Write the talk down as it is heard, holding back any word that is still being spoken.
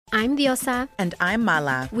I'm Diosa. And I'm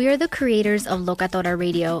Mala. We are the creators of Locatora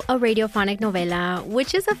Radio, a radiophonic novela,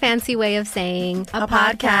 which is a fancy way of saying a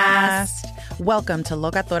podcast. Welcome to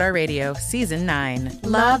Locatora Radio, Season 9.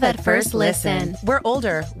 Love at first listen. We're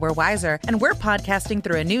older, we're wiser, and we're podcasting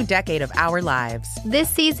through a new decade of our lives. This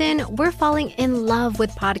season, we're falling in love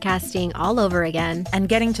with podcasting all over again. And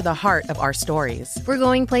getting to the heart of our stories. We're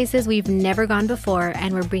going places we've never gone before,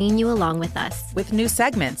 and we're bringing you along with us. With new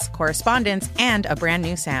segments, correspondence, and a brand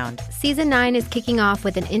new sound. Season 9 is kicking off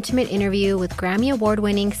with an intimate interview with Grammy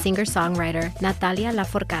Award-winning singer-songwriter Natalia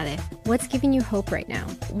Lafourcade. What's giving you hope right now?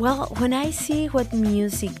 Well, when I see what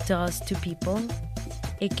music does to people,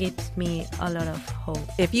 it gives me a lot of hope.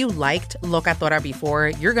 If you liked Locatora before,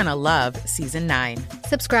 you're gonna love Season 9.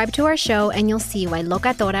 Subscribe to our show and you'll see why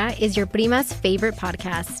Locatora is your prima's favorite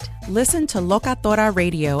podcast. Listen to Locatora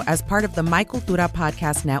Radio as part of the My Cultura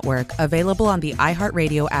Podcast Network, available on the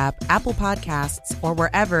iHeartRadio app, Apple Podcasts, or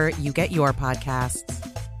wherever you get your podcasts.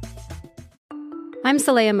 I'm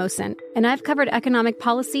Saleha Mohsen, and I've covered economic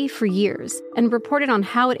policy for years and reported on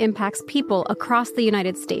how it impacts people across the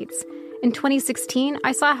United States. In 2016,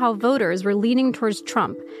 I saw how voters were leaning towards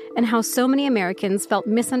Trump and how so many Americans felt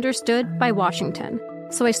misunderstood by Washington.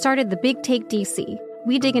 So I started The Big Take DC.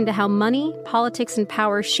 We dig into how money, politics, and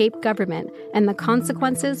power shape government and the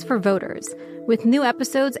consequences for voters. With new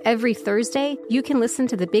episodes every Thursday, you can listen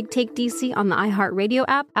to The Big Take DC on the iHeartRadio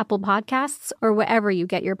app, Apple Podcasts, or wherever you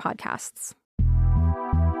get your podcasts.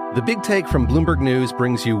 The Big Take from Bloomberg News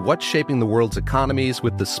brings you what's shaping the world's economies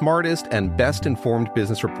with the smartest and best-informed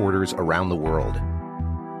business reporters around the world.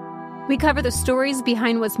 We cover the stories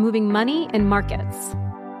behind what's moving money and markets.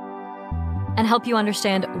 And help you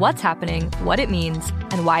understand what's happening, what it means,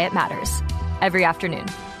 and why it matters. Every afternoon.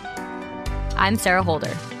 I'm Sarah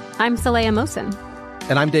Holder. I'm Saleha Mohsen.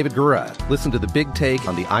 And I'm David Gura. Listen to The Big Take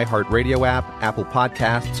on the iHeartRadio app, Apple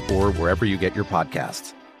Podcasts, or wherever you get your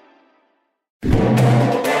podcasts.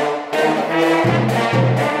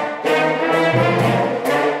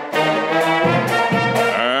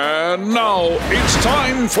 And now it's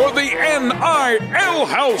time for the NIL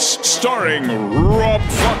House, starring Rob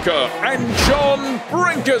Flocka and John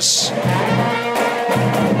Brinkus.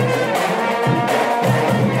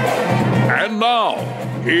 And now,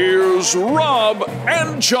 here's Rob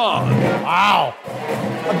and John. Wow.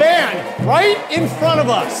 A band right in front of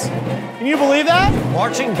us. Can you believe that?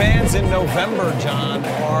 Marching bands in November, John,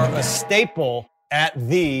 are a staple at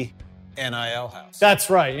the NIL House. That's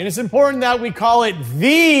right. And it's important that we call it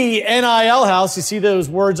the NIL House. You see those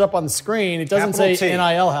words up on the screen. It doesn't say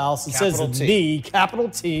NIL House. It says the, capital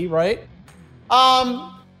T, right?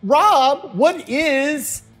 Rob, what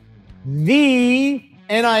is the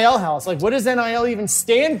NIL House? Like, what does NIL even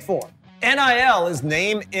stand for? NIL is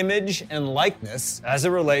name, image, and likeness as it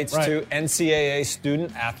relates to NCAA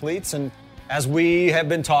student athletes. And as we have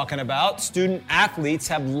been talking about, student athletes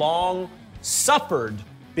have long suffered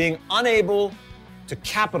being unable to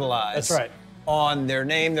capitalize on their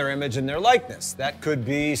name, their image, and their likeness. That could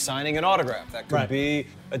be signing an autograph. That could be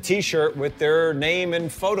a T-shirt with their name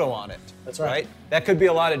and photo on it. That's right. That could be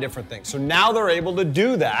a lot of different things. So now they're able to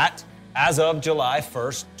do that as of July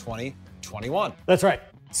 1st, 2021. That's right.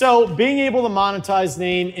 So being able to monetize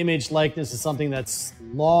name, image, likeness is something that's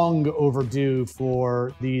long overdue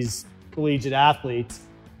for these collegiate athletes.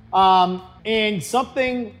 And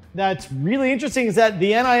something that's really interesting is that the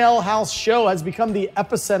NIL House show has become the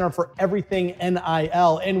epicenter for everything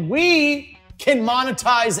NIL. And we can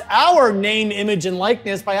monetize our name, image, and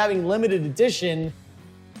likeness by having limited edition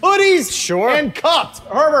hoodies and cups.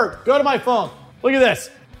 Herbert, go to my phone. Look at this.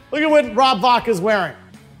 Look at what Rob Vaca's wearing.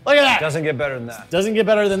 Look at that. Doesn't get better than that. Doesn't get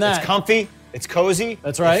better than that. It's comfy. It's cozy.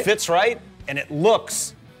 That's right. It fits right. And it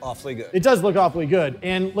looks awfully good. It does look awfully good.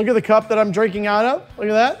 And look at the cup that I'm drinking out of. Look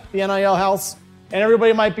at that. The NIL House. And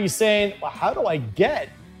everybody might be saying, well, how do I get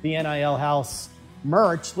the NIL House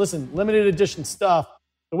merch? Listen, limited edition stuff.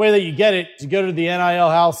 The way that you get it is you go to the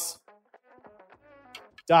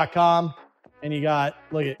NILhouse.com and you got,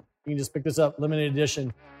 look at, you can just pick this up, limited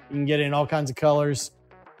edition. You can get it in all kinds of colors.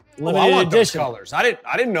 Limited I want edition. those colors. I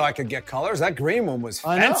didn't know I could get colors. That green one was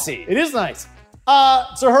fancy. It is nice.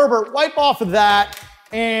 So Herbert, wipe off of that.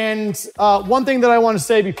 And one thing that I want to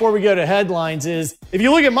say before we go to headlines is, if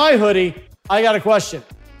you look at my hoodie, I got a question,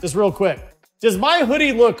 just real quick. Does my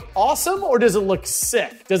hoodie look awesome or does it look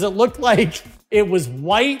sick? Does it look like it was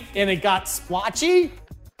white and it got splotchy?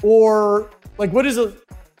 Or like, what is it?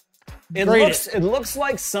 It looks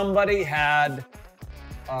like somebody had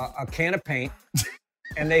a can of paint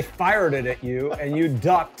and they fired it at you and you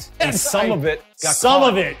ducked and some of it got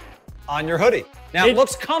caught on your hoodie. Now it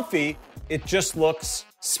looks comfy. It just looks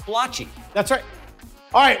splotchy. That's right.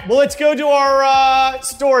 All right, well, let's go to our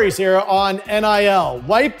stories here on NIL.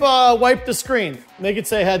 Wipe the screen. Make it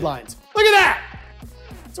say headlines. Look at that.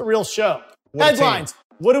 It's a real show. Headlines.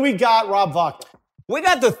 What do we got, Rob Vodka? We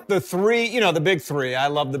got the three, the big three. I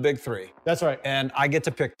love the big three. That's right. And I get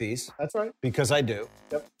to pick these. That's right. Because I do.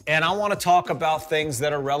 Yep. And I want to talk about things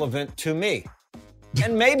that are relevant to me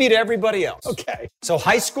and maybe to everybody else. Okay. So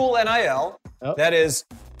high school NIL, Yep. that is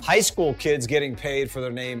high school kids getting paid for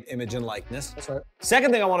their name, image, and likeness. That's right.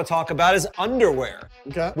 Second thing I want to talk about is underwear.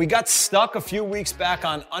 Okay. We got stuck a few weeks back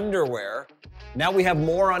on underwear. Now we have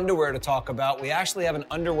more underwear to talk about. We actually have an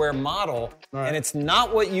underwear model, and it's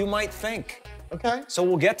not what you might think. Okay. So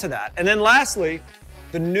we'll get to that. And then lastly,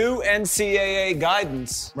 the new NCAA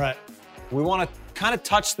guidance. Right. We want to kind of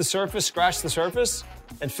touch the surface, scratch the surface,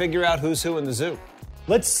 and figure out who's who in the zoo.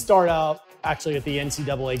 Let's start out actually at the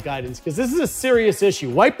NCAA guidance, because this is a serious issue.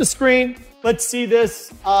 Wipe the screen. Let's see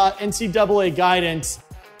this NCAA guidance.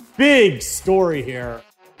 Big story here.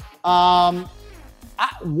 What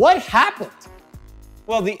happened?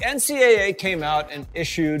 Well, the NCAA came out and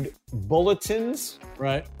issued bulletins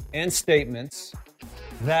and statements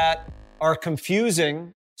that are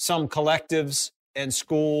confusing some collectives and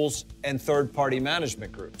schools and third-party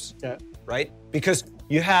management groups, right? Because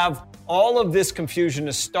you have all of this confusion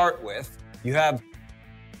to start with. You have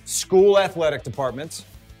school athletic departments.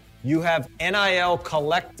 You have NIL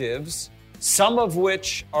collectives, some of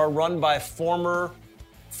which are run by former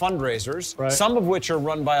fundraisers, some of which are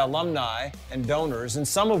run by alumni and donors, and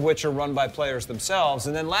some of which are run by players themselves.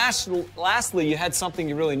 And then lastly, you had something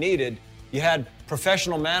you really needed. You had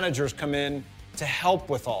professional managers come in to help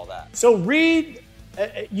with all that. So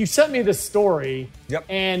you sent me this story,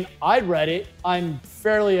 and I read it. I'm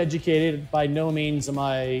fairly educated. By no means am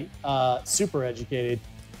I super educated,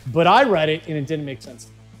 but I read it, and it didn't make sense.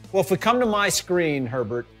 Well, if we come to my screen,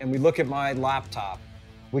 Herbert, and we look at my laptop,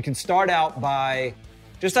 we can start out by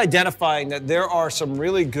just identifying that there are some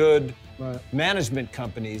really good management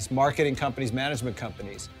companies, marketing companies, management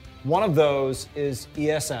companies. One of those is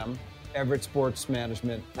ESM, Everett Sports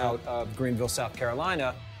Management, out of Greenville, South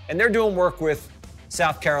Carolina. And they're doing work with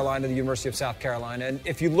South Carolina, the University of South Carolina. And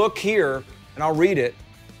if you look here, and I'll read it,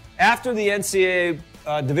 after the NCAA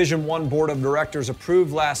Division I Board of Directors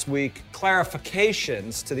approved last week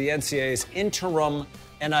clarifications to the NCAA's interim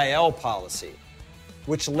NIL policy,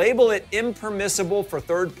 which label it impermissible for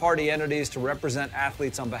third-party entities to represent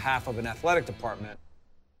athletes on behalf of an athletic department,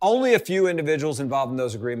 only a few individuals involved in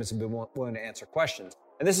those agreements have been willing to answer questions.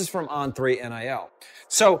 And this is from On3 NIL.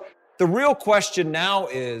 So the real question now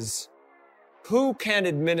is, who can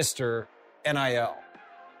administer NIL?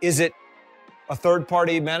 Is it a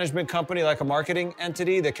third-party management company like a marketing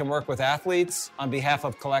entity that can work with athletes on behalf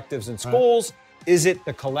of collectives and schools? Is it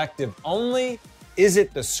the collective only? Is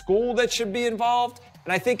it the school that should be involved?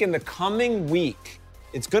 And I think in the coming week,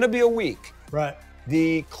 it's going to be a week,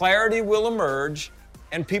 the clarity will emerge,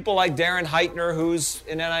 and people like Darren Heitner, who's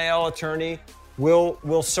an NIL attorney,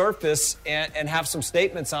 will surface and have some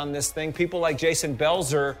statements on this thing. People like Jason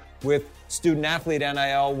Belzer with student-athlete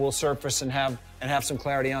NIL will surface and have some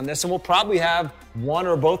clarity on this. And we'll probably have one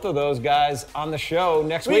or both of those guys on the show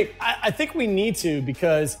next week. I think we need to,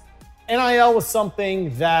 because NIL was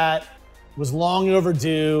something that was long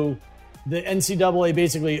overdue. The NCAA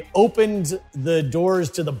basically opened the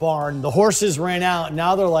doors to the barn. The horses ran out.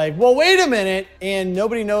 Now they're like, well, wait a minute. And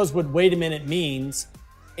nobody knows what wait a minute means.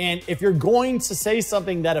 And if you're going to say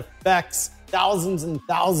something that affects thousands and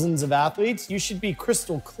thousands of athletes, you should be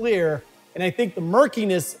crystal clear. And I think the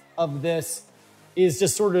murkiness of this is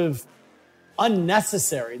just sort of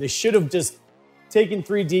unnecessary. They should have just taken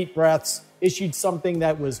 3 deep breaths, issued something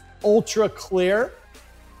that was ultra clear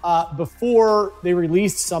before they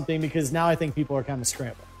released something, because now I think people are kind of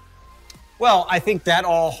scrambling. Well, I think that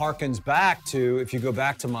all harkens back to, if you go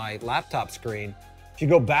back to my laptop screen, if you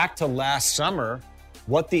go back to last summer,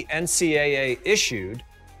 what the NCAA issued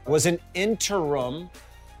was an interim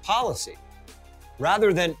policy.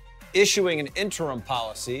 Rather than issuing an interim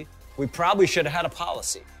policy, we probably should have had a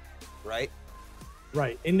policy, right?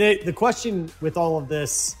 Right. And the question with all of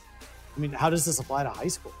this, I mean, how does this apply to high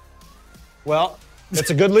school? Well, that's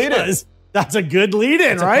a good lead-in. That's a good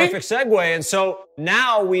lead-in, right? Perfect segue. And so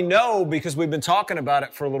now we know, because we've been talking about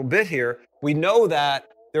it for a little bit here, we know that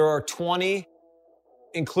there are 20,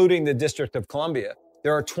 including the District of Columbia,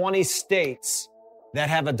 there are 20 states that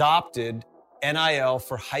have adopted NIL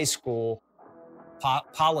for high school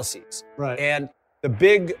policies. Right. And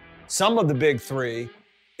some of the big three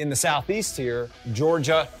in the Southeast here,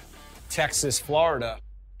 Georgia, Texas, Florida,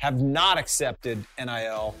 have not accepted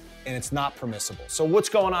NIL, and it's not permissible. So what's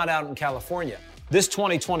going on out in California? This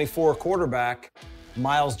 2024 quarterback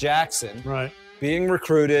Miles Jackson, right, being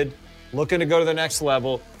recruited, looking to go to the next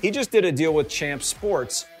level. He just did a deal with Champ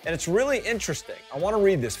Sports, and it's really interesting. I want to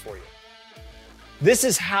read this for you. This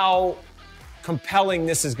is how compelling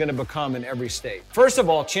this is going to become in every state. First of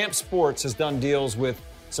all, Champ Sports has done deals with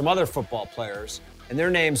some other football players, and their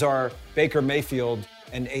names are Baker Mayfield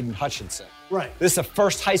and Aiden Hutchinson. Right. This is the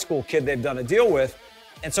first high school kid they've done a deal with.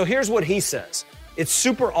 And so here's what he says. It's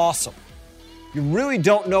super awesome. You really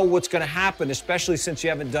don't know what's going to happen, especially since you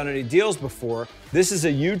haven't done any deals before. This is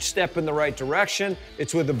a huge step in the right direction.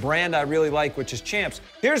 It's with a brand I really like, which is Champs.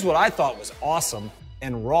 Here's what I thought was awesome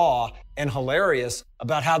and raw and hilarious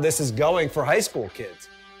about how this is going for high school kids.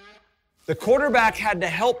 The quarterback had to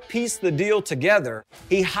help piece the deal together.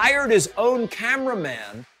 He hired his own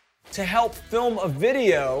cameraman to help film a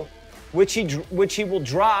video, which he will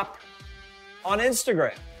drop on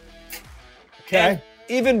Instagram. Okay. And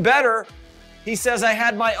even better, he says, I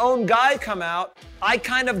had my own guy come out. I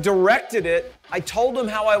kind of directed it. I told him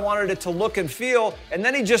how I wanted it to look and feel. And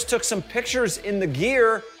then he just took some pictures in the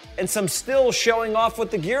gear and some stills showing off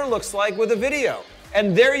what the gear looks like with a video.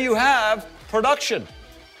 And there you have production.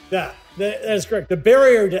 Yeah, that is correct. The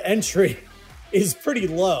barrier to entry is pretty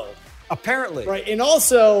low. Apparently. Right. And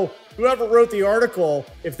also, whoever wrote the article,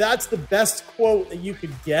 if that's the best quote that you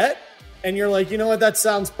could get, and you're like, you know what, that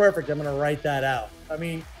sounds perfect, I'm going to write that out. I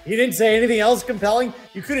mean, he didn't say anything else compelling.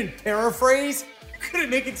 You couldn't paraphrase. You couldn't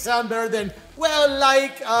make it sound better than, well,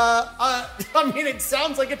 like, I mean, it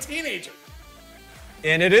sounds like a teenager.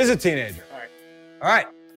 And it is a teenager. All right.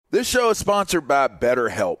 This show is sponsored by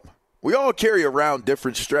BetterHelp. We all carry around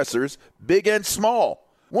different stressors, big and small.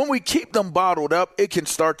 When we keep them bottled up, it can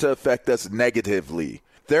start to affect us negatively.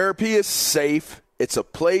 Therapy is safe. It's a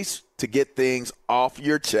place to get things off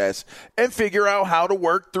your chest and figure out how to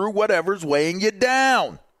work through whatever's weighing you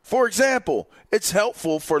down. For example, it's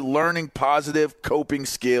helpful for learning positive coping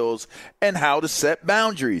skills and how to set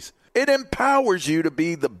boundaries. It empowers you to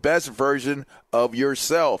be the best version of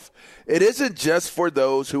yourself. It isn't just for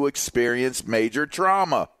those who experience major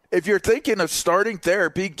trauma. If you're thinking of starting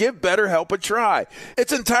therapy, give BetterHelp a try.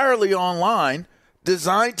 It's entirely online,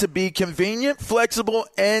 designed to be convenient, flexible,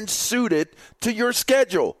 and suited to your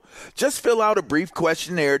schedule. Just fill out a brief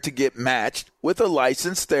questionnaire to get matched with a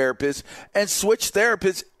licensed therapist and switch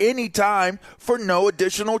therapists anytime for no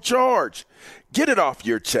additional charge. Get it off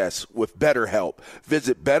your chest with BetterHelp.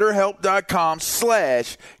 Visit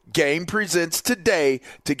BetterHelp.com/GamePresents today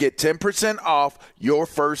to get 10% off your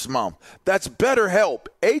first month. That's BetterHelp,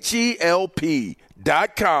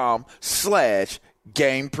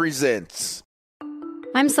 HELP.com/GamePresents.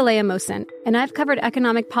 I'm Saleha Mohsen, and I've covered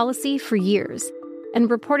economic policy for years and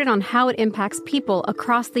reported on how it impacts people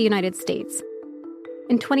across the United States.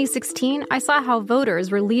 In 2016, I saw how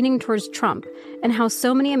voters were leaning towards Trump and how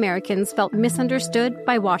so many Americans felt misunderstood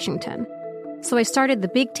by Washington. So I started the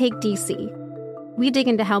Big Take DC. We dig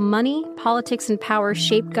into how money, politics, and power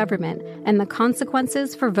shape government and the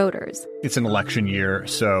consequences for voters. It's an election year,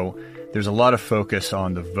 so there's a lot of focus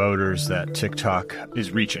on the voters that TikTok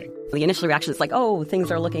is reaching. The initial reaction is like, oh,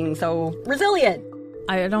 things are looking so resilient.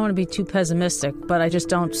 I don't want to be too pessimistic, but I just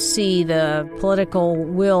don't see the political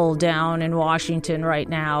will down in Washington right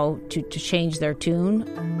now to change their tune.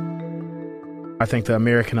 I think the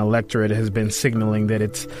American electorate has been signaling that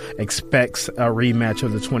it expects a rematch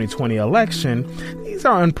of the 2020 election. These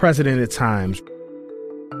are unprecedented times.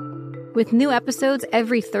 With new episodes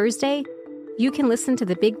every Thursday, you can listen to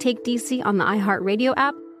the Big Take DC on the iHeartRadio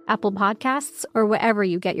app, Apple Podcasts, or wherever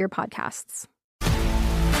you get your podcasts.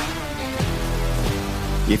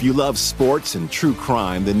 If you love sports and true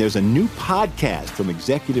crime, then there's a new podcast from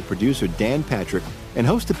executive producer Dan Patrick and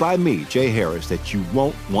hosted by me, Jay Harris, that you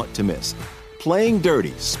won't want to miss. Playing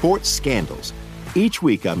Dirty: Sports Scandals. Each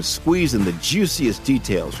week, I'm squeezing the juiciest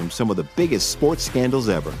details from some of the biggest sports scandals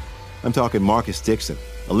ever. I'm talking Marcus Dixon,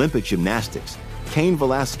 Olympic gymnastics, Cain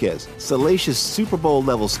Velasquez, salacious Super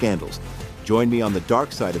Bowl-level scandals. Join me on the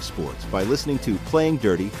dark side of sports by listening to Playing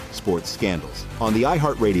Dirty: Sports Scandals on the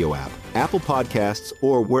iHeartRadio app, Apple Podcasts,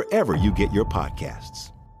 or wherever you get your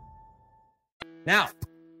podcasts. Now,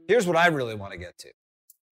 here's what I really want to get to.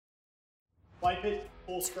 Wipe it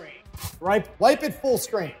full screen. Right? Wipe it full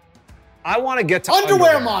screen. I want to get to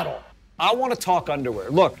underwear model. I want to talk underwear.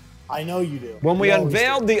 Look. I know you do. When we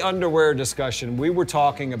unveiled the underwear discussion, we were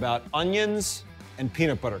talking about onions and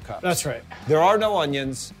peanut butter cups. That's right. There are no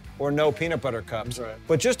onions or no peanut butter cups. That's right.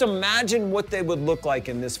 But just imagine what they would look like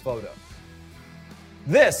in this photo.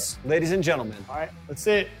 This, ladies and gentlemen. All right, let's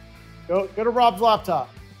see it. Go to Rob's laptop.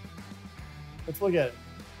 Let's look at it.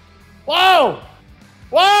 Whoa!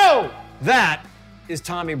 Whoa! That is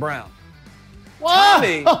Tommy Brown.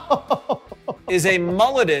 Whoa! Tommy is a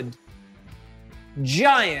mulleted,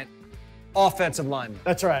 giant offensive lineman.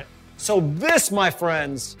 That's right. So this, my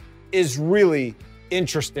friends, is really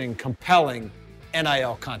interesting, compelling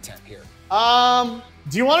NIL content here.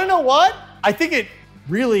 Do you want to know what? I think it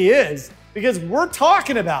really is, because we're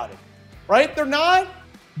talking about it, right? They're not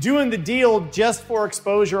doing the deal just for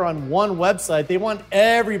exposure on one website. They want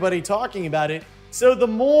everybody talking about it. So the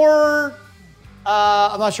more,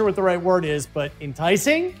 I'm not sure what the right word is, but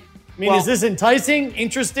enticing? I mean, is this enticing,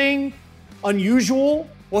 interesting, unusual?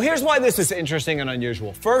 Well, here's why this is interesting and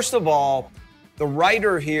unusual. First of all, the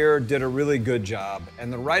writer here did a really good job.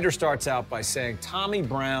 And the writer starts out by saying, Tommy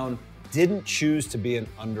Brown didn't choose to be an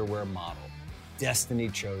underwear model. Destiny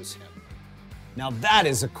chose him. Now that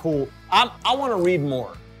is a cool, I want to read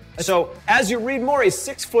more. So as you read more, he's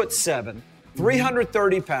 6'7",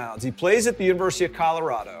 330 pounds. He plays at the University of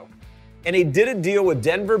Colorado. And he did a deal with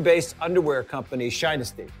Denver-based underwear company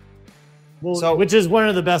Schweitzer. Well, which is one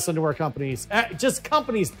of the best underwear companies. Just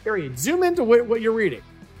companies, period. Zoom into what you're reading.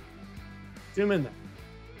 Zoom in there.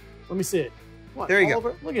 Let me see it. What, there you go.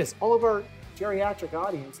 Look at this. All of our geriatric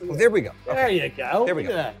audience. Well, there we go. There you go. There we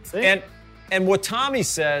go. And what Tommy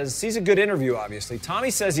says, he's a good interview, obviously.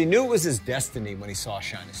 Tommy says he knew it was his destiny when he saw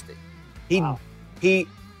Schweitzer. He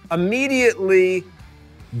immediately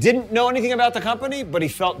didn't know anything about the company, but he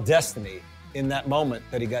felt destiny in that moment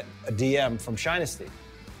that he got a DM from Schweitzer.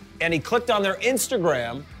 And he clicked on their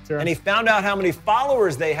Instagram, and he found out how many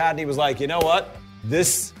followers they had, and he was like, you know what?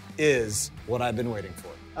 This is what I've been waiting for.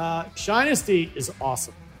 Schweitzer is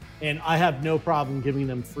awesome, and I have no problem giving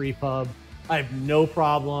them free pub. I have no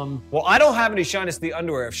problem. Well, I don't have any Schweitzer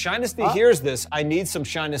underwear. If Schweitzer hears this, I need some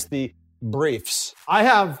Schweitzer briefs. I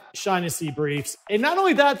have Schweitzer briefs. And not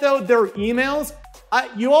only that, though, their emails,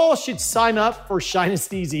 you all should sign up for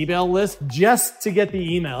Schweitzer's email list just to get the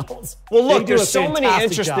emails. Well, look, there's so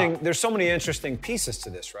many interesting pieces to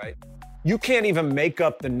this, right? You can't even make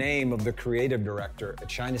up the name of the creative director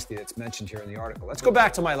at Schweitzer that's mentioned here in the article. Let's go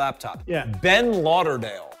back to my laptop. Yeah. Ben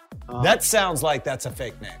Lauderdale. That sounds like that's a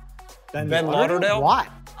fake name. Ben Lauderdale? Why?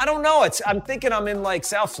 I don't know. I'm thinking I'm in like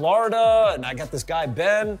South Florida and I got this guy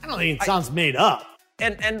Ben. I don't think it sounds made up.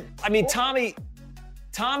 And I mean, Tommy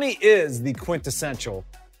is the quintessential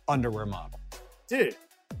underwear model. Dude,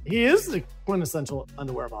 he is the quintessential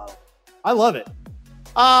underwear model. I love it.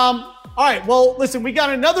 All right, well, listen, we got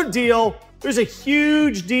another deal. There's a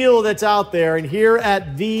huge deal that's out there. And here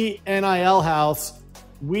at the NIL House,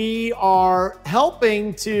 we are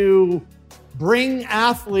helping to bring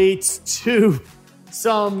athletes to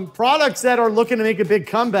some products that are looking to make a big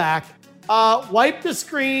comeback. Wipe the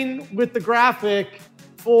screen with the graphic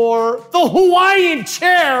for the Hawaiian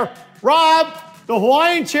chair. Rob, the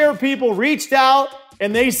Hawaiian chair people reached out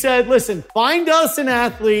and they said, listen, find us an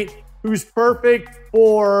athlete who's perfect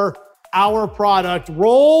for our product.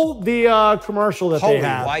 Roll the commercial that they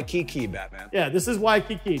have. Holy Waikiki, Batman. Yeah, this is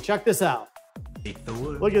Waikiki. Check this out.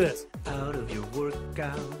 Look at this. Out of your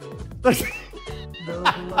workout. Let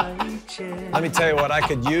me tell you what, I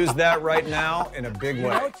could use that right now in a big way. You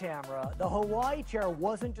know, Tamara, the Hawaii chair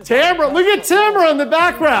wasn't just... Tamara, look at Tamara in the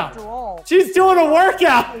background. She's doing a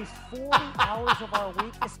workout. At least 40 hours of our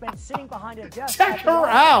week is spent sitting behind a desk. Check her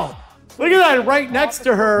out. Look at that right next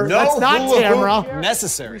to her. No, that's not Tamara.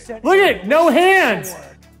 Necessary. Look at no hands.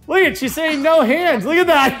 Look at, she's saying no hands. Look at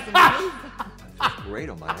that. Great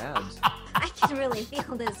on my abs. I can really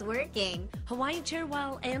feel this working. Hawaiian chair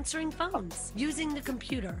while answering phones, using the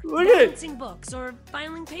computer, balancing books, or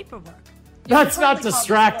filing paperwork. That's not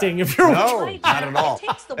distracting if you're... No, not at all.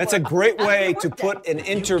 That's a great way to put an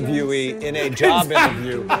interviewee in a job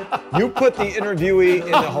interview. You put the interviewee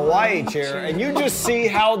in the Hawaii chair, and you just see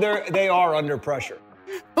how they are under pressure.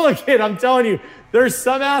 Look, kid, I'm telling you, there's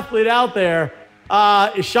some athlete out there.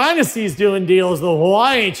 Schweitzer's doing deals. The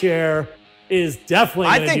Hawaii chair is definitely.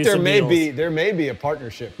 I think there may be a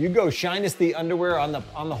partnership. You go Schweitzer underwear on the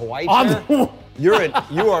Hawaii chair.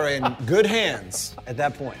 You are in good hands at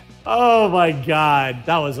that point. Oh my God,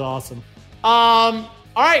 that was awesome. All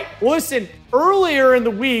right, listen. Earlier in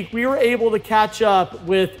the week, we were able to catch up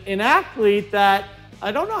with an athlete that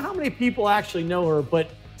I don't know how many people actually know her,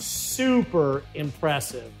 but super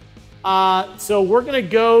impressive. So we're going to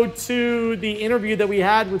go to the interview that we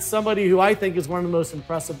had with somebody who I think is one of the most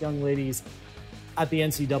impressive young ladies at the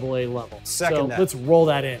NCAA level. Second that. Let's roll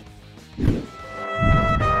that in.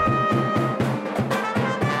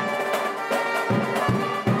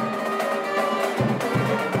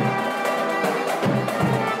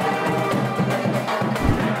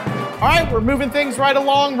 All right, we're moving things right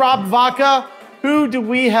along. Rob Vaca, who do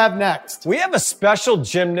we have next? We have a special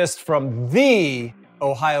gymnast from the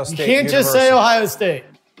Ohio State You can't University. just say Ohio State.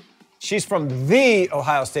 She's from the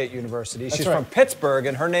Ohio State University. She's from Pittsburgh,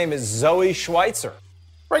 and her name is Zoe Schweitzer.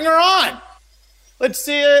 Bring her on. Let's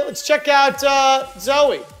see it. Let's check out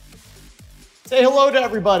Zoe. Say hello to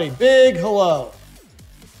everybody. Big hello.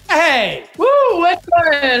 Hey. Woo, what's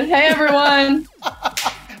good? Hey, everyone.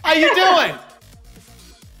 How you doing?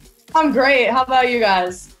 I'm great. How about you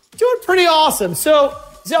guys? Doing pretty awesome. So,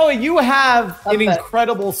 Zoe, you have an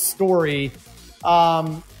incredible story.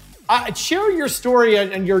 Share your story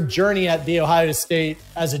and your journey at The Ohio State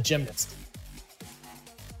as a gymnast.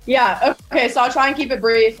 Yeah, okay, so I'll try and keep it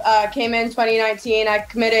brief. Came in 2019. I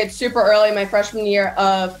committed super early, my freshman year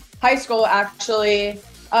of high school, actually.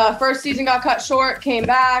 First season got cut short, came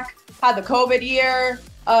back, had the COVID year.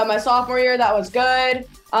 My sophomore year, that was good.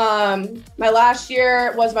 My last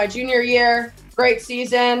year was my junior year. Great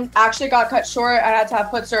season. Actually got cut short. I had to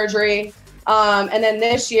have foot surgery. And then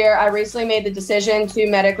this year, I recently made the decision to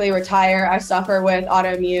medically retire. I suffer with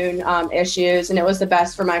autoimmune issues, and it was the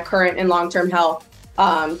best for my current and long-term health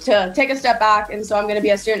to take a step back. And so I'm going to be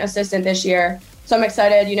a student assistant this year. So I'm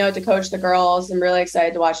excited, to coach the girls. I'm really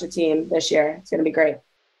excited to watch the team this year. It's going to be great.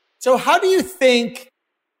 So how do you think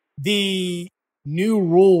the new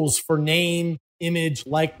rules for name, image,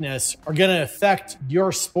 likeness are going to affect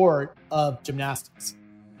your sport of gymnastics?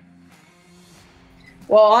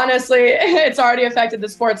 Well, honestly, it's already affected the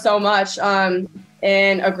sport so much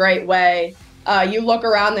in a great way. You look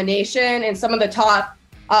around the nation, and some of the top,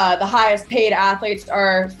 the highest paid athletes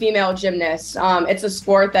are female gymnasts. It's a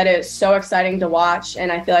sport that is so exciting to watch,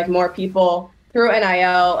 and I feel like more people through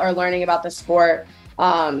NIL are learning about the sport.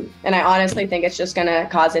 And I honestly think it's just going to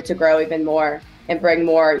cause it to grow even more and bring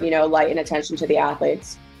more, light and attention to the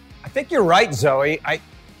athletes. I think you're right, Zoe.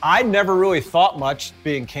 I never really thought much,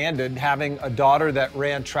 being candid, having a daughter that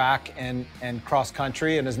ran track and cross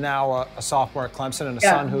country and is now a sophomore at Clemson and a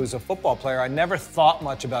son who's a football player. I never thought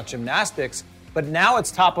much about gymnastics, but now it's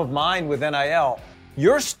top of mind with NIL.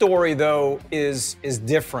 Your story, though, is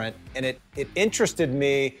different, and it interested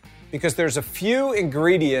me because there's a few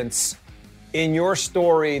ingredients in your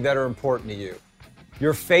story that are important to you.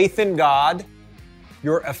 Your faith in God,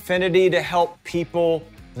 your affinity to help people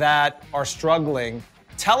that are struggling.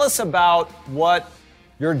 Tell us about what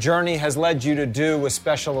your journey has led you to do with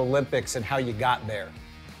Special Olympics and how you got there.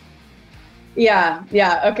 Yeah.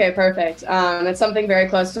 Okay, perfect. It's something very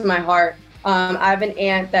close to my heart. I have an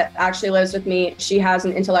aunt that actually lives with me. She has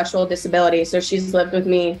an intellectual disability, so she's lived with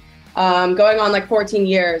me going on like 14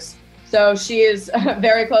 years. So she is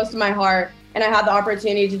very close to my heart. And I had the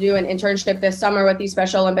opportunity to do an internship this summer with the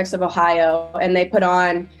Special Olympics of Ohio, and they put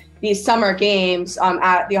on these summer games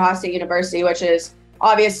at the Ohio State University, which is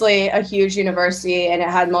obviously a huge university, and it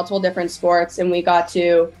had multiple different sports. And we got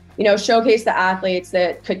to, showcase the athletes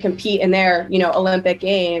that could compete in their, Olympic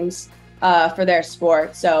games for their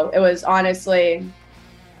sport. So it was honestly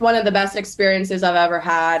one of the best experiences I've ever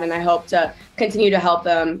had, and I hope to continue to help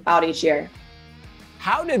them out each year.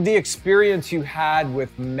 How did the experience you had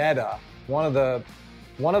with Meta, one of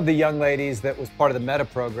the young ladies that was part of the Meta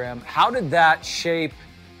program, how did that shape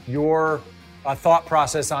your thought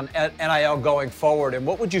process on NIL going forward? And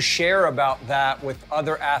what would you share about that with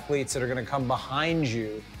other athletes that are going to come behind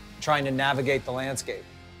you trying to navigate the landscape?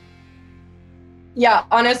 Yeah,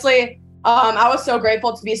 honestly, I was so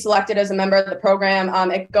grateful to be selected as a member of the program.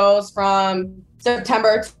 It goes from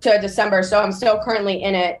September to December, so I'm still currently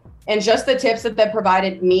in it. And just the tips that they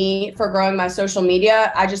provided me for growing my social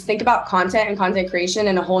media, I just think about content and content creation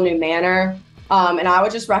in a whole new manner. And I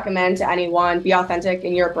would just recommend to anyone, be authentic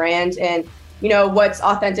in your brand and, what's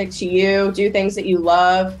authentic to you, do things that you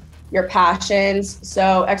love, your passions.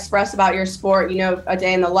 So express about your sport, a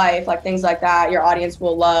day in the life, like things like that. Your audience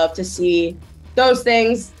will love to see those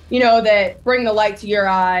things, that bring the light to your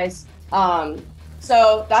eyes.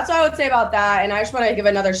 So that's what I would say about that. And I just want to give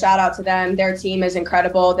another shout out to them. Their team is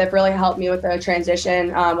incredible. They've really helped me with the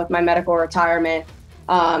transition with my medical retirement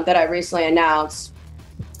that I recently announced.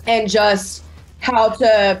 And just how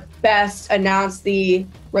to best announce the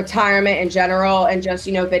retirement in general and just,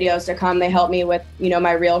 videos to come. They helped me with,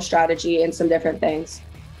 my real strategy and some different things.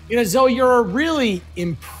 Zoe, you're a really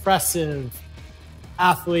impressive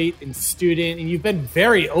athlete and student, and you've been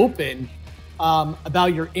very open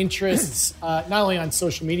about your interests, not only on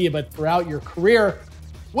social media, but throughout your career.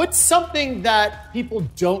 What's something that people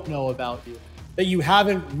don't know about you that you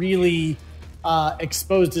haven't really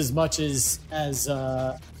exposed as much as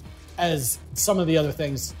some of the other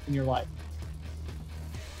things in your life?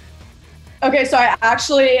 Okay, so I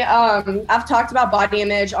actually, I've talked about body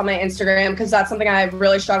image on my Instagram because that's something I've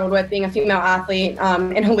really struggled with, being a female athlete in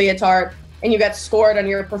a leotard, and you get scored on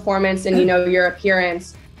your performance and, your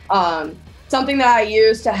appearance. something that I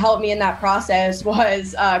used to help me in that process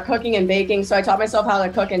was cooking and baking. So I taught myself how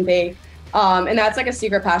to cook and bake. And that's like a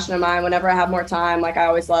secret passion of mine. Whenever I have more time, like I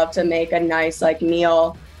always love to make a nice like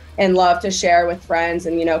meal and love to share with friends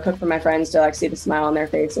and, cook for my friends to like see the smile on their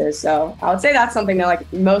faces. So I would say that's something that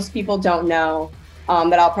like most people don't know,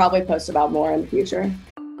 that I'll probably post about more in the future.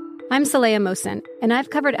 I'm Saleha Mohsen, and I've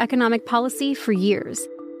covered economic policy for years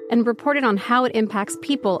and reported on how it impacts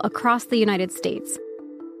people across the United States.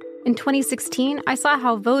 In 2016, I saw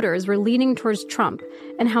how voters were leaning towards Trump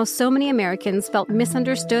and how so many Americans felt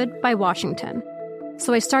misunderstood by Washington.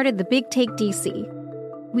 So I started The Big Take DC.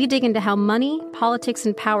 We dig into how money, politics,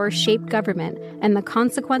 and power shape government and the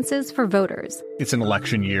consequences for voters. It's an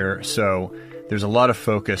election year, so there's a lot of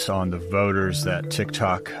focus on the voters that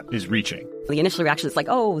TikTok is reaching. The initial reaction is like,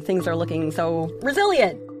 oh, things are looking so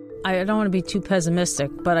resilient. I don't want to be too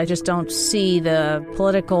pessimistic, but I just don't see the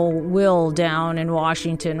political will down in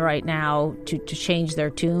Washington right now to change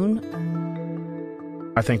their tune.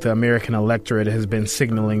 I think the American electorate has been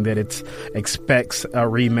signaling that it expects a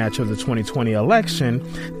rematch of the 2020 election.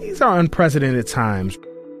 These are unprecedented times.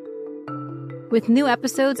 With new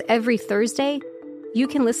episodes every Thursday, you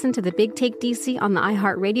can listen to The Big Take DC on the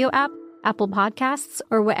iHeartRadio app, Apple Podcasts,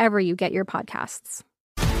 or wherever you get your podcasts.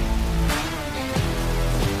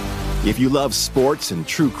 If you love sports and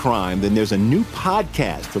true crime, then there's a new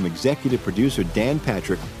podcast from executive producer Dan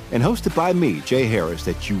Patrick and hosted by me, Jay Harris,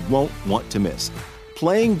 that you won't want to miss.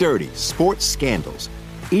 Playing Dirty: Sports Scandals.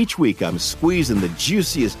 Each week, I'm squeezing the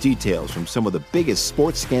juiciest details from some of the biggest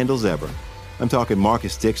sports scandals ever. I'm talking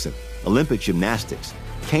Marcus Dixon, Olympic gymnastics,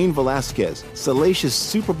 Cain Velasquez, salacious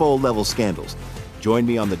Super Bowl-level scandals. Join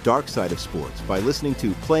me on the dark side of sports by listening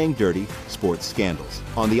to Playing Dirty: Sports Scandals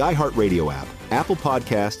on the iHeartRadio app, Apple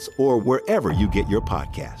Podcasts, or wherever you get your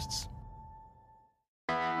podcasts.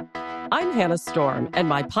 I'm Hannah Storm, and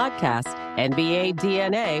my podcast, NBA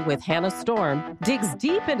DNA with Hannah Storm, digs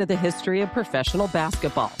deep into the history of professional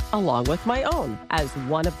basketball, along with my own, as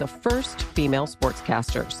one of the first female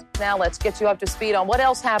sportscasters. Now let's get you up to speed on what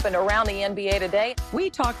else happened around the NBA today. We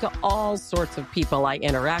talked to all sorts of people I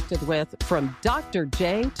interacted with, from Dr.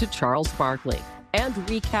 J to Charles Barkley, and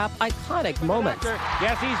recap iconic moments.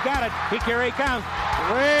 Yes, he's got it. Here he comes.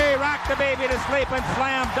 Way rock the baby to sleep and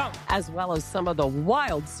slam dunk. As well as some of the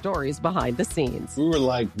wild stories behind the scenes. We were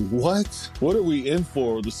like, what? What are we in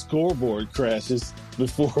for? The scoreboard crashes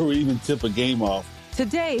before we even tip a game off.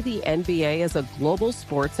 Today, the NBA is a global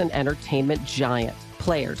sports and entertainment giant.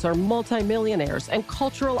 Players are multimillionaires and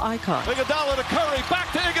cultural icons. Iguodala to Curry,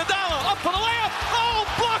 back to Iguodala, up for the layup.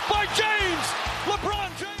 Oh, blocked by James.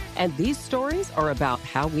 LeBron James. And these stories are about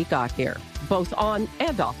how we got here, both on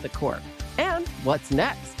and off the court. And what's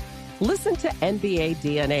next? Listen to NBA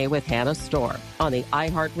DNA with Hannah Storm on the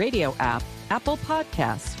iHeartRadio app, Apple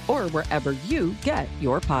Podcasts, or wherever you get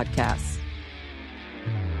your podcasts.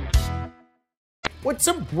 What's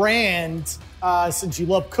a brand, since you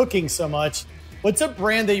love cooking so much, what's a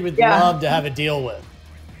brand that you would love to have a deal with?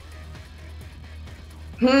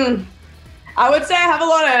 I would say I have a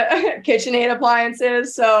lot of KitchenAid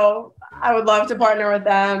appliances, so I would love to partner with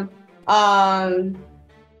them.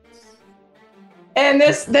 And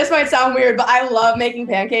this might sound weird, but I love making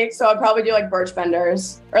pancakes, so I'd probably do like birch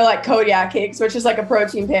benders or like Kodiak cakes, which is like a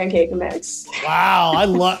protein pancake mix.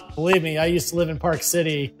 Wow, believe me, I used to live in Park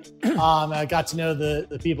City. I got to know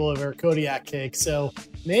the people over at Kodiak Cake, so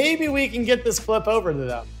maybe we can get this clip over to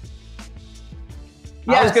them.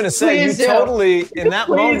 Yes, I was going to say, you totally, in that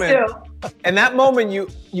moment,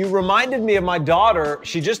 you reminded me of my daughter.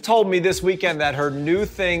 She just told me this weekend that her new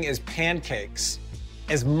thing is pancakes,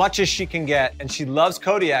 as much as she can get, and she loves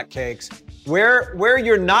Kodiak cakes. Where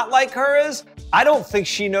you're not like her is, I don't think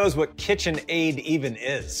she knows what KitchenAid even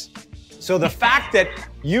is. So the fact that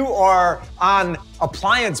you are on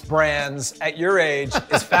appliance brands at your age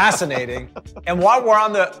is fascinating. And while we're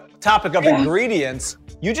on the topic of ingredients,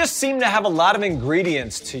 you just seem to have a lot of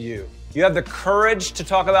ingredients to you. You have the courage to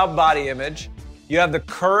talk about body image. You have the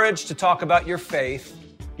courage to talk about your faith.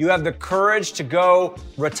 You have the courage to go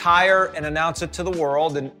retire and announce it to the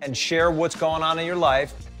world and share what's going on in your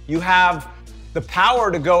life. You have the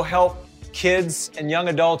power to go help kids and young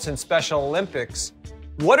adults in Special Olympics.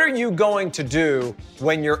 What are you going to do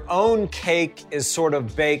when your own cake is sort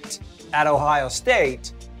of baked at Ohio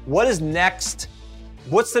State? What is next?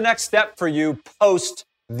 What's the next step for you post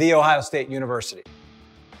The Ohio State University?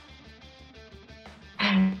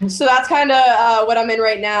 So that's kind of what I'm in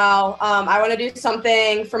right now. I want to do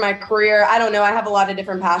something for my career. I don't know. I have a lot of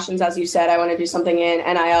different passions, as you said. I want to do something in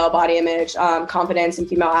NIL, body image, confidence in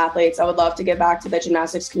female athletes. I would love to give back to the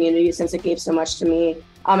gymnastics community since it gave so much to me.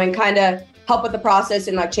 And kind of help with the process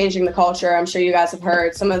and like changing the culture. I'm sure you guys have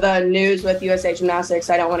heard some of the news with USA Gymnastics.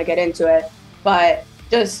 I don't want to get into it, but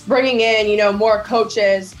just bringing in, you know, more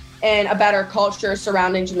coaches and a better culture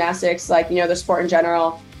surrounding gymnastics, like, you know, the sport in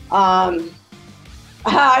general.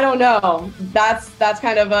 I don't know. That's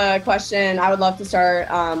kind of a question. I would love to start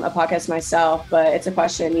a podcast myself, but it's a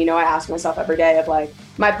question, you know, I ask myself every day of like,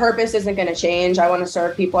 my purpose isn't going to change. I want to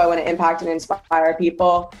serve people. I want to impact and inspire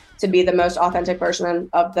people to be the most authentic version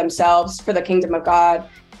of themselves for the kingdom of God,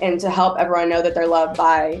 and to help everyone know that they're loved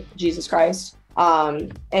by Jesus Christ,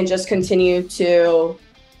 and just continue to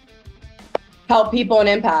help people and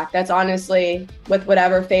impact. That's honestly, with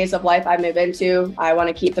whatever phase of life I move into, I want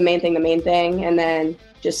to keep the main thing, and then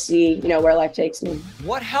just see, you know, where life takes me.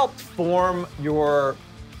 What helped form your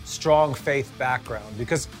strong faith background?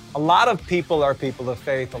 Because a lot of people are people of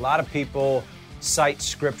faith. A lot of people cite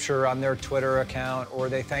scripture on their Twitter account, or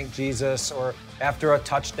they thank Jesus, or after a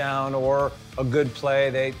touchdown or a good play,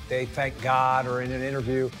 they thank God, or in an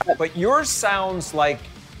interview. But yours sounds like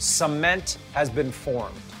cement has been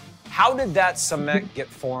formed. How did that cement get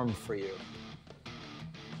formed for you?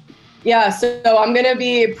 Yeah, so I'm going to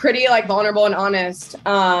be pretty like vulnerable and honest.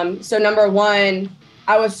 So number one,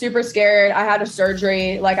 I was super scared. I had a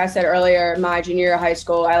surgery, like I said earlier, my junior year of high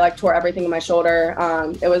school. I like tore everything in my shoulder.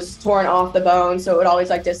 It was torn off the bone, so it would always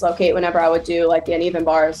like dislocate whenever I would do like the uneven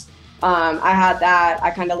bars. I had that.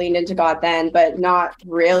 I kind of leaned into God then, but not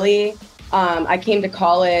really. I came to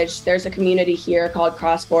college. There's a community here called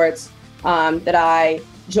Cross Sports that I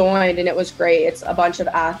joined, and it was great. It's a bunch of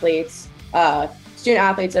athletes, student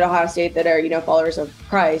athletes at Ohio State that are, you know, followers of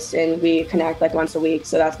Christ, and we connect like once a week.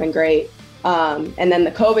 So that's been great. And then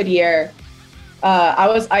the COVID year, I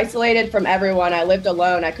was isolated from everyone. I lived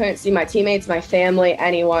alone. I couldn't see my teammates, my family,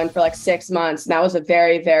 anyone for like 6 months. And that was a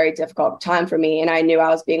very, very difficult time for me. And I knew I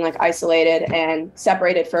was being like isolated and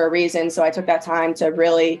separated for a reason. So I took that time to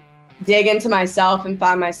really dig into myself and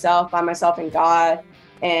find myself in God.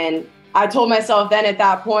 And I told myself then at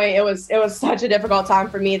that point, it was such a difficult time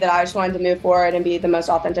for me that I just wanted to move forward and be the most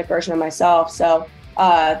authentic version of myself. So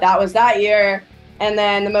that was that year. And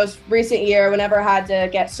then the most recent year, whenever I had to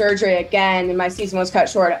get surgery again and my season was cut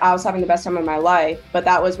short, I was having the best time of my life. But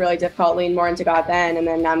that was really difficult, lean more into God then. And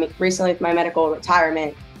then now recently with my medical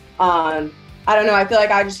retirement, I don't know, I feel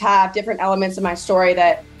like I just have different elements of my story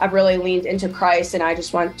that I've really leaned into Christ, and I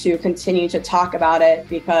just want to continue to talk about it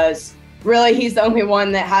because really, he's the only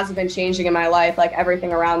one that hasn't been changing in my life. Like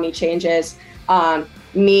everything around me changes.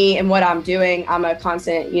 Me and what I'm doing, I'm a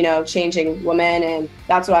constant, you know, changing woman, and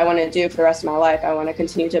that's what I want to do for the rest of my life. I want to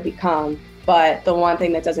continue to become. But the one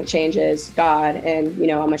thing that doesn't change is God, and, you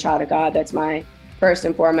know, I'm a child of God. That's my first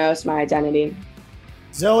and foremost, my identity.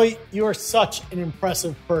 Zoe, you are such an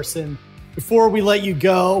impressive person. Before we let you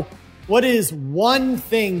go, what is one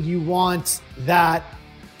thing you want that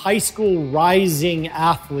high school rising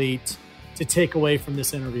athlete to take away from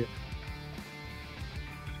this interview?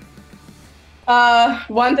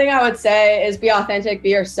 One thing I would say is be authentic,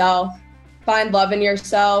 be yourself, find love in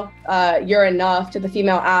yourself. You're enough. To the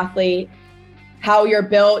female athlete, how you're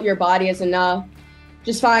built, your body is enough.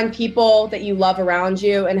 Just find people that you love around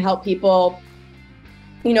you and help people,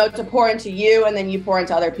 you know, to pour into you, and then you pour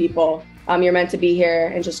into other people. You're meant to be here,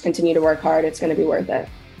 and just continue to work hard. It's going to be worth it.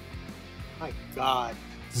 My God.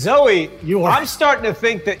 Zoe, I'm starting to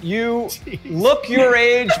think that you look your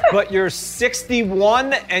age, but you're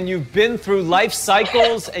 61 and you've been through life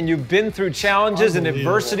cycles and you've been through challenges and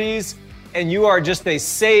adversities, and you are just a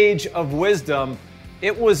sage of wisdom.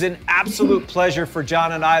 It was an absolute pleasure for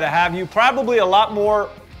John and I to have you. Probably a lot more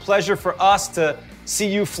pleasure for us to see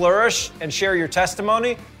you flourish and share your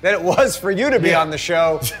testimony than it was for you to be on the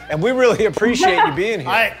show. And we really appreciate you being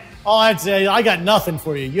here. All I'd say, I got nothing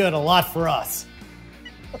for you. You had a lot for us.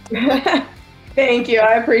 Thank you.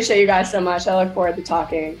 I appreciate you guys so much. I look forward to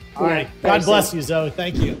talking. All right. God bless you, Zoe.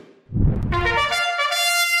 Thank you.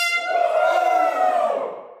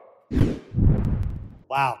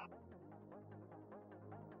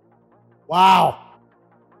 Wow.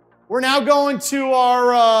 We're now going to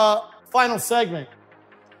our final segment.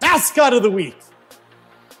 Mascot of the Week.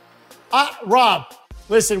 Rob,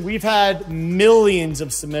 listen, we've had millions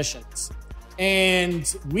of submissions.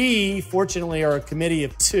 And we, fortunately, are a committee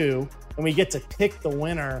of 2, and we get to pick the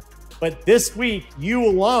winner. But this week, you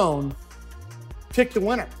alone picked the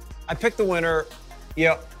winner. I picked the winner. You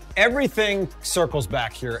know, everything circles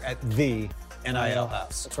back here at the NIL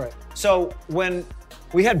House. That's right. So when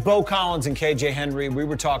we had Bo Collins and KJ Henry, we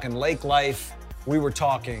were talking lake life. We were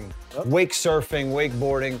talking wake surfing,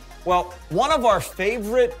 wakeboarding. Well, one of our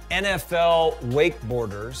favorite NFL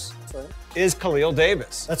wakeboarders is Khalil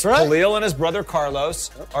Davis. That's right. Khalil and his brother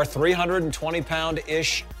Carlos are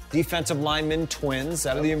 320-pound-ish defensive lineman twins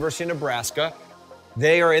out of the University of Nebraska.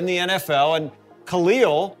 They are in the NFL, and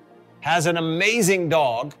Khalil has an amazing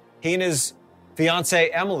dog. He and his fiancée,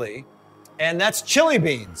 Emily, and that's Chili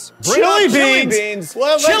Beans. Chili Beans?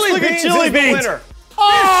 Well, let's look at Chili Beans.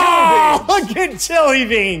 Oh, look at Chili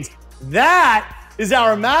Beans. That is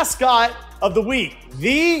our mascot of the week.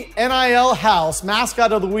 The NIL House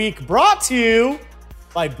mascot of the week brought to you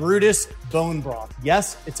by Brutus Bone Broth.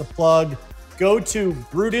 Yes, it's a plug. Go to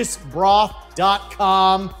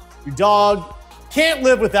brutusbroth.com. Your dog can't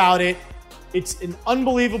live without it. It's an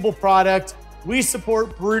unbelievable product. We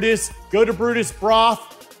support Brutus. Go to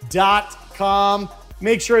brutusbroth.com.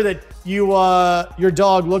 Make sure that your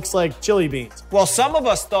dog looks like Chili Beans. Well, some of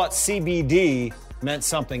us thought CBD meant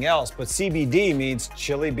something else, but CBD means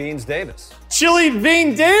Chili Beans Davis. Chili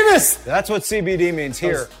Bean Davis! That's what CBD means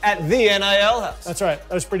here at the NIL House. That's right.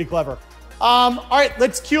 That was pretty clever. All right,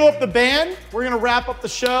 let's cue up the band. We're going to wrap up the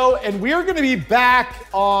show, and we are going to be back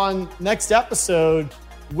on next episode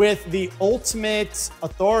with the ultimate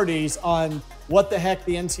authorities on what the heck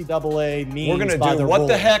the NCAA means. We're going to do what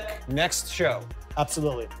the heck next show.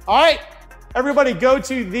 Absolutely. All right. Everybody go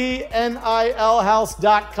to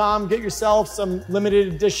thenilhouse.com. Get yourself some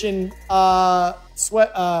limited edition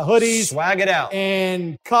hoodies. Swag it out.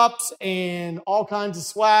 And cups and all kinds of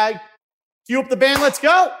swag. Cue up the band. Let's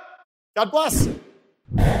go. God bless.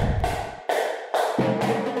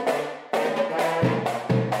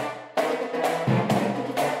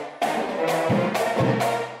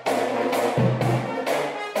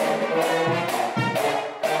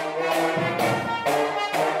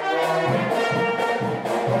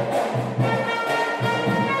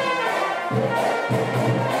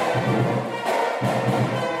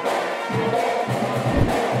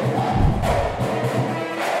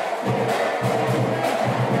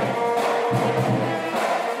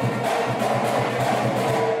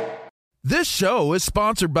 This show is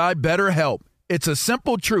sponsored by BetterHelp. It's a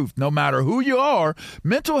simple truth. No matter who you are,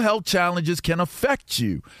 mental health challenges can affect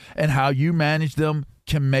you, and how you manage them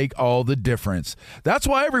can make all the difference. That's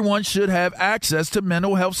why everyone should have access to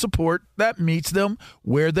mental health support that meets them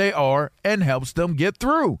where they are and helps them get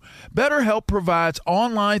through. BetterHelp provides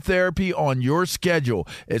online therapy on your schedule.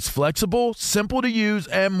 It's flexible, simple to use,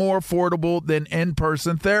 and more affordable than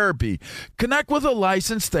in-person therapy. Connect with a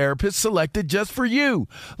licensed therapist selected just for you.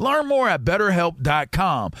 Learn more at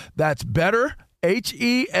BetterHelp.com. That's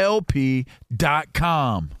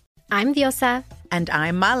BetterHelp.com. I'm Diosa. And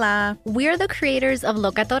I'm Mala. We're the creators of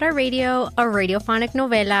Locatora Radio, a radiophonic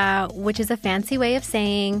novela, which is a fancy way of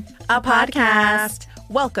saying a podcast.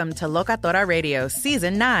 Welcome to Locatora Radio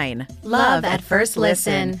Season 9. Love at First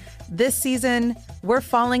Listen. This season, we're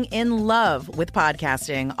falling in love with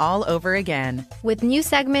podcasting all over again. With new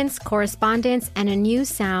segments, correspondence, and a new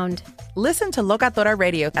sound. Listen to Locatora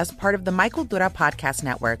Radio as part of the My Cultura Podcast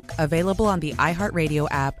Network. Available on the iHeartRadio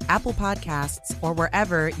app, Apple Podcasts, or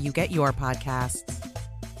wherever you get your podcasts.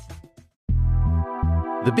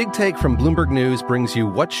 The Big Take from Bloomberg News brings you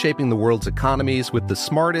what's shaping the world's economies with the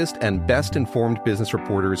smartest and best-informed business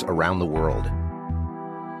reporters around the world.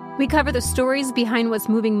 We cover the stories behind what's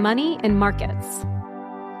moving money and markets.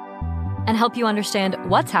 And help you understand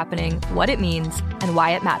what's happening, what it means, and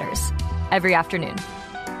why it matters. Every afternoon.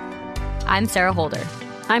 I'm Sarah Holder.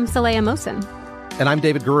 I'm Saleha Mohsen. And I'm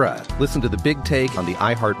David Gura. Listen to The Big Take on the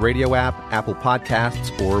iHeartRadio app, Apple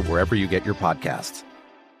Podcasts, or wherever you get your podcasts.